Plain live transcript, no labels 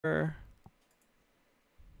Alright,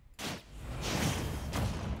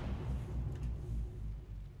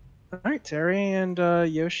 Terry and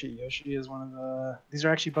Yoshi. Yoshi is one of the... These are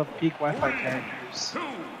actually both peak Wi-Fi characters.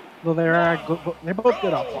 Though they're both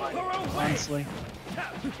good offline, honestly.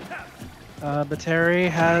 But Terry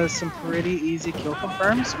has some pretty easy kill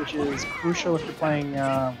confirms, which is crucial if you're playing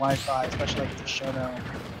Wi-Fi, especially like it's a showdown.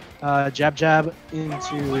 Jab jab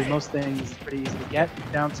into most things is pretty easy to get.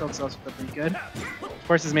 Down tilt's also pretty good. Of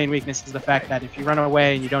course, his main weakness is the fact that if you run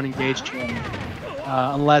away and you don't engage him,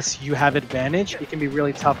 unless you have advantage, it can be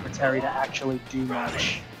really tough for Terry to actually do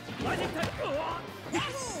much.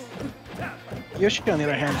 Yoshi, on the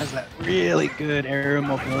other hand, has that really good aerial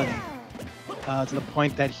mobility, to the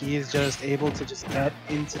point that he is just able to just get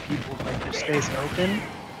into people like their space open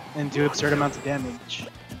and do absurd amounts of damage.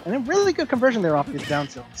 And a really good conversion there off these down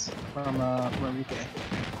tilts from Enrique.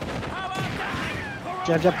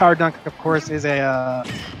 Jab jab power dunk, of course, is a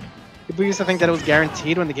people used to think that it was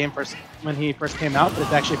guaranteed when he first came out, but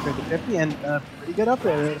it's actually 50-50 and pretty good up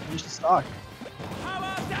there to finish the stock.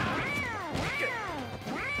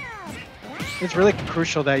 It's really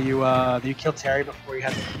crucial that you kill Terry before he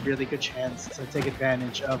has a really good chance to take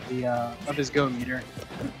advantage of the of his go meter,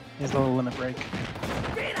 his little limit break.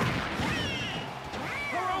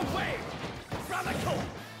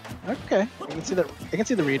 Okay, I can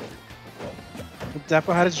see the read.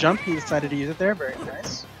 Daffo had his jump. He decided to use it there. Very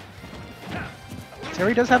nice.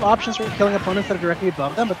 Terry does have options for killing opponents that are directly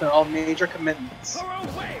above them, but they're all major commitments.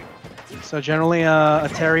 So generally, a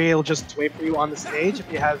Terry will just wait for you on the stage if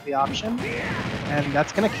he has the option, and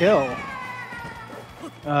that's gonna kill.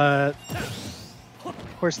 Of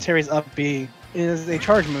course, Terry's up B is a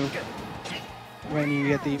charge move when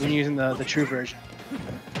you're using the true version.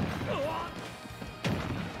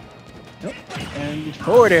 Nope. And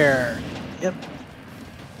forward air. Yep.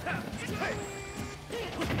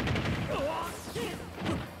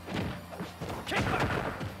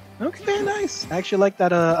 Okay, nice. I actually like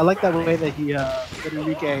that. I like that way that that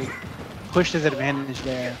Enrique pushed his advantage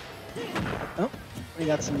there. Oh, we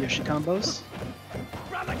got some Yoshi combos.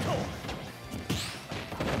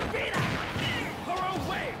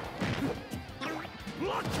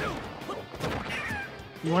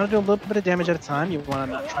 You want to do a little bit of damage at a time. You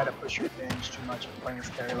want to not try to push your advantage too much when playing this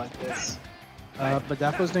carry like this. But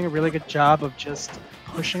Daffo's doing a really good job of just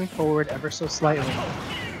pushing forward ever so slightly,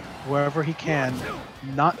 wherever he can,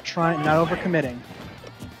 not overcommitting.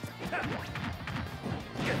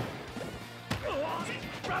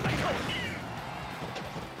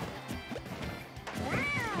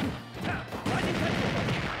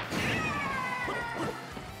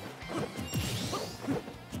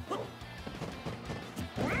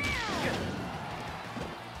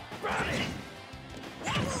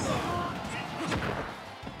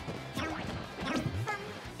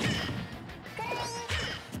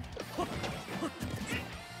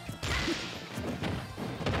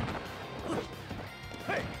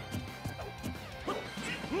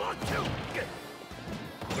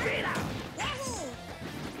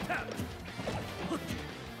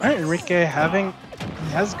 Alright, Enrique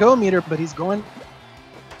he has go meter, but he's going.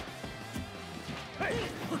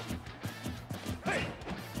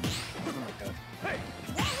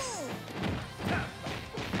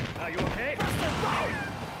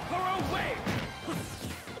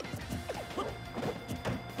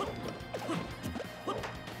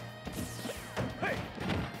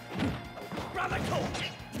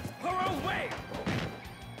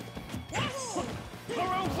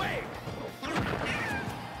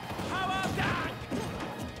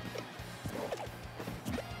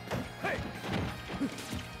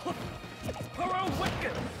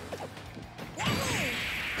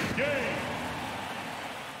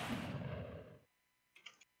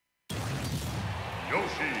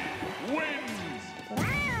 Yoshi wins!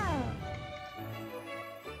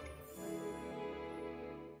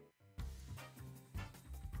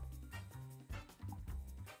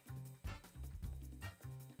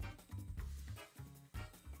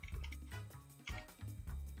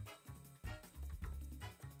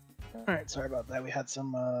 Alright, sorry about that. We had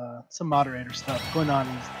some moderator stuff going on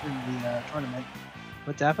in the tournament.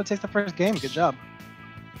 But Daffo takes the first game. Good job.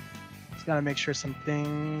 Just gotta make sure some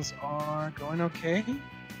things are going okay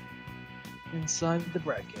inside the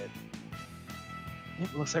bracket.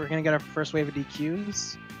 Yep, looks like we're gonna get our first wave of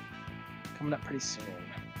DQs coming up pretty soon.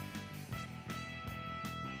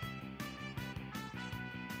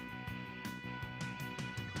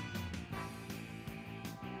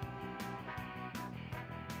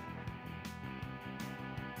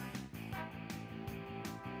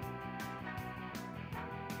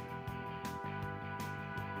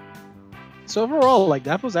 So overall, like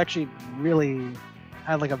Daffo's actually really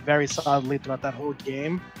had like a very solid lead throughout that whole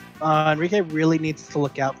game. Enrique really needs to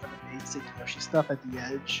look out for the basic Yoshi stuff at the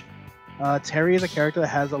edge. Terry is a character that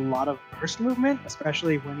has a lot of burst movement,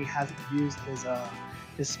 especially when he hasn't used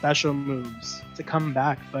his special moves to come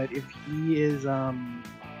back. But if he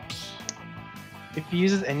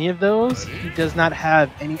uses any of those, he does not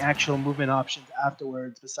have any actual movement options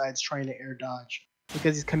afterwards besides trying to air dodge,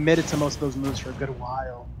 because he's committed to most of those moves for a good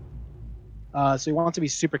while. So you want to be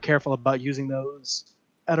super careful about using those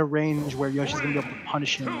at a range where Yoshi's going to be able to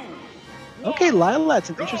punish him. Okay, Lilat's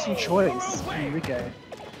an interesting choice, Enrique.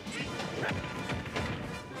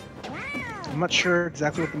 I'm not sure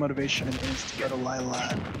exactly what the motivation is to go to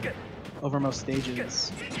Lilat over most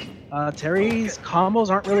stages. Terry's combos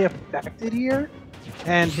aren't really affected here,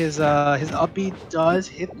 and his upbeat does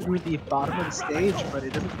hit through the bottom of the stage, but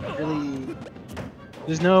it doesn't really.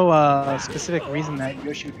 There's no specific reason that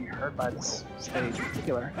Yoshi would be hurt by this stage in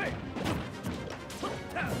particular.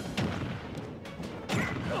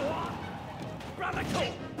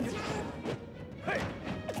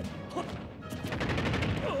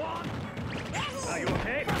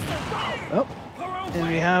 Oh, and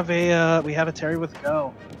we have a Terry with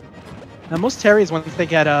go. Now most Terrys once they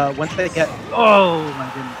get oh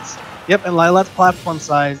my goodness. Yep, and Lilat's platform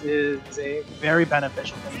size is a very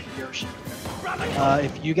beneficial thing for Yoshi.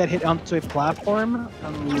 If you get hit onto a platform,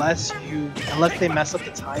 unless they mess up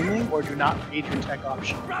the timing or do not read your tech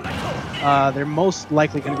option, they're most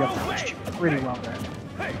likely going to be able to push you pretty well there.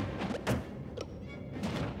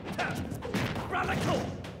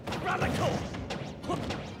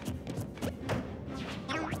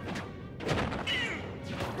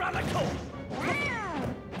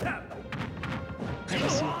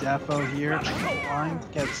 Daffo here trying to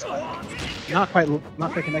get Spike. Not quite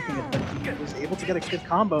connecting it, but he was able to get a good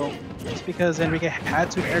combo just because Enrique had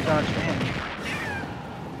to air dodge in.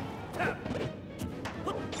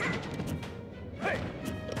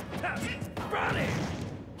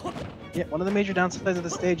 Yeah, one of the major downsides of the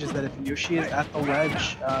stage is that if Yoshi is at the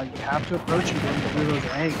ledge, you have to approach him going through those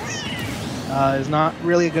eggs. It's not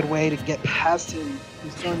really a good way to get past him.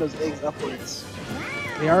 He's throwing those eggs upwards.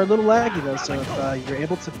 They are a little laggy though, so if you're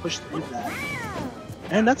able to push through that.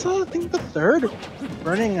 And that's I think the third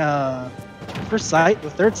burning the third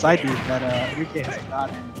side beat that Enrique has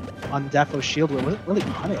gotten on Daffo's shield wasn't really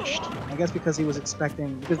punished. I guess because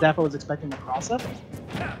Daffo was expecting the cross up.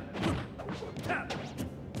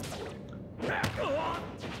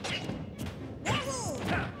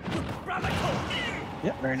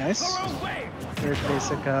 Yep, very nice. Very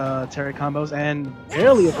basic Terry combos and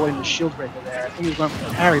barely avoiding the shield breaker there. I think he was going for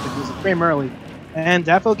the parry, but he was a frame early. And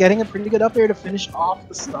Daffo getting a pretty good up air to finish off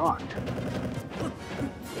the stock.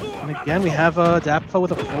 And again, we have Daffo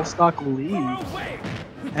with a full stock lead.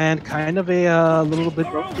 And kind of a little bit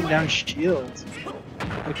broken down shield.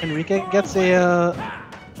 Like Enrique gets well,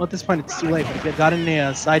 at this point it's too late, but he got in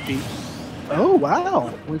a side beat. Oh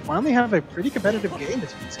wow, we finally have a pretty competitive game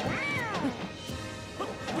between these guys.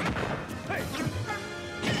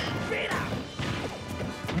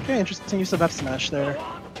 Okay, interesting use of F smash there.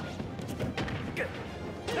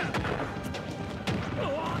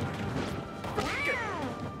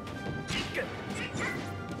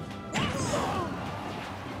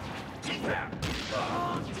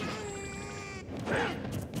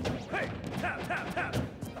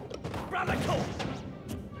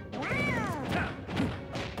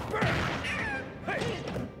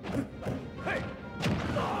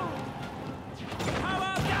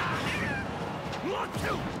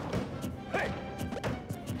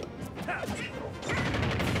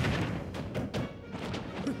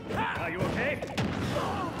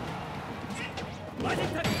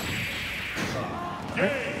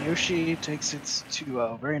 Yoshi takes it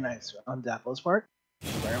to very nice on Daffo's part.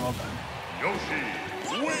 Very well done. Yoshi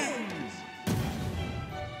wins!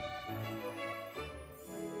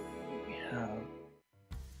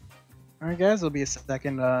 Alright guys, it'll be a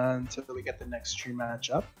second until we get the next stream match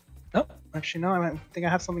up. Oh, actually no, I think I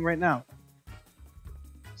have something right now.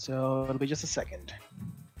 So it'll be just a second.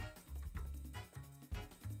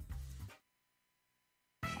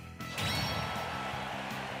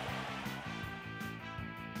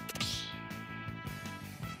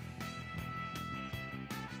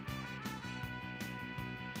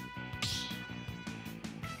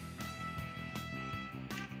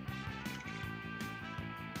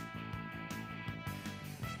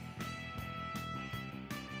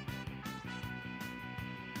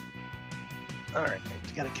 Alright,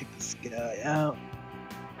 gotta kick this guy out.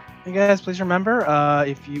 Hey guys, please remember,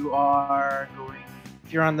 if you're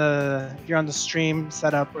on the stream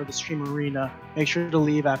setup or the stream arena, make sure to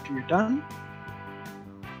leave after you're done.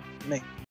 Make